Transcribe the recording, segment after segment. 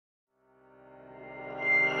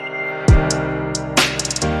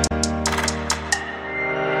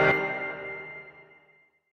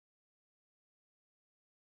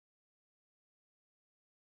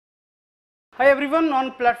Hi everyone,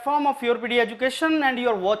 on platform of YourPedia Education, and you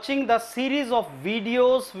are watching the series of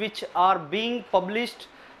videos which are being published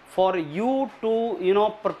for you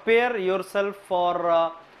to prepare yourself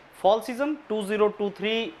for fall season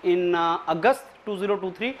 2023 in August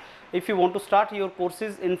 2023 if you want to start your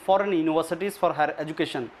courses in foreign universities for higher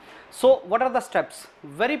education. So what are the steps?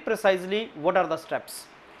 Very precisely, what are the steps?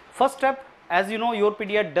 First step, as you know,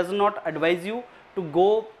 YourPedia does not advise you to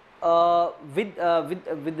go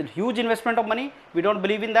with huge investment of money. We don't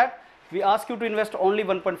believe in that. We ask you to invest only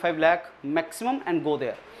 1.5 lakh maximum and go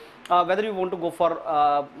there. Whether you want to go for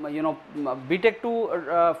BTech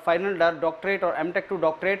to final doctorate or MTech to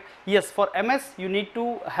doctorate, yes, for MS you need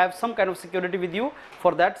to have some kind of security with you.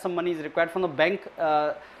 For that some money is required from the bank.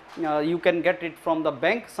 You can get it from the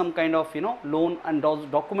bank, some kind of loan, and those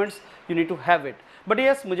documents you need to have it. But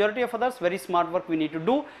yes, majority of others, very smart work we need to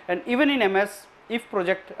do. And even in MS, if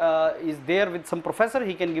project is there with some professor,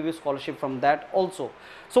 he can give you scholarship from that also.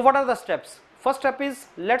 So what are the steps? First step is,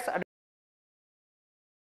 let's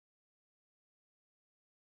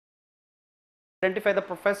identify the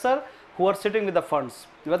professor who are sitting with the funds.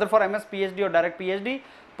 Whether for MS, PhD or direct PhD,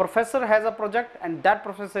 professor has a project and that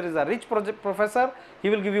professor is a rich professor. He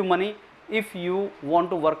will give you money if you want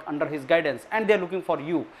to work under his guidance, and they are looking for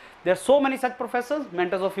you. There are so many such professors.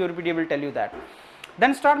 Mentors of YourPedia will tell you that.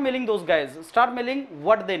 Then start mailing those guys. Start mailing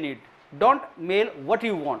what they need. Don't mail what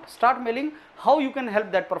you want. Start mailing how you can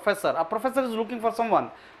help that professor. A professor is looking for someone,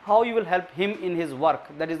 how you will help him in his work.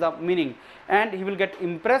 That is the meaning, and he will get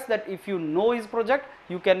impressed that if you know his project,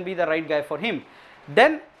 you can be the right guy for him.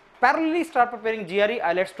 Then parallelly start preparing GRE,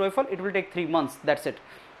 IELTS, TOEFL. It will take 3 months. That's it.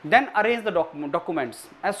 Then arrange the documents,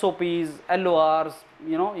 SOPs, LORs,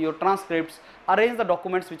 your transcripts. Arrange the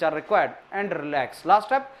documents which are required and relax. Last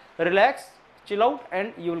step, relax, chill out,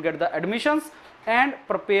 and you will get the admissions and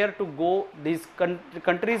prepare to go these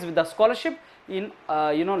countries with the scholarship in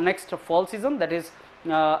next fall season, that is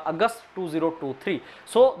August 2023.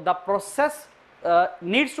 So the process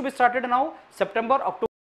needs to be started now. September, October,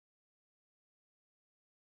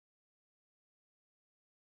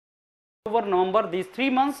 November, these 3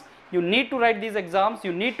 months you need to write these exams.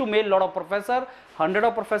 You need to mail lot of professor, 100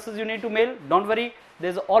 of professors you need to mail. Don't worry,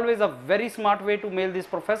 there is always a very smart way to mail these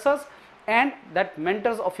professors, and that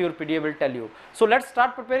mentors of YourPedia will tell you. So let's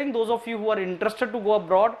start preparing. Those of you who are interested to go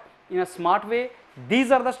abroad in a smart way,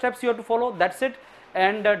 these are the steps you have to follow. That's it.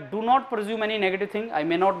 And do not presume any negative thing. I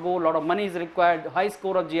may not go, a lot of money is required, high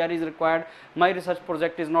score of GRE is required, my research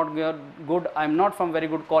project is not good, I am not from very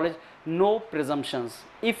good college. No presumptions.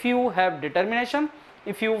 If you have determination,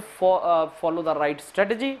 if you follow the right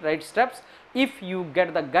strategy, right steps, if you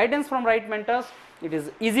get the guidance from right mentors, it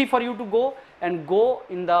is easy for you to go and go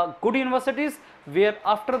in the good universities where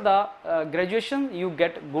after the graduation you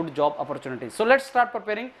get good job opportunities. So let's start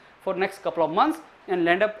preparing for next couple of months and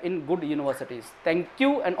land up in good universities. Thank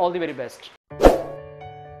you and all the very best.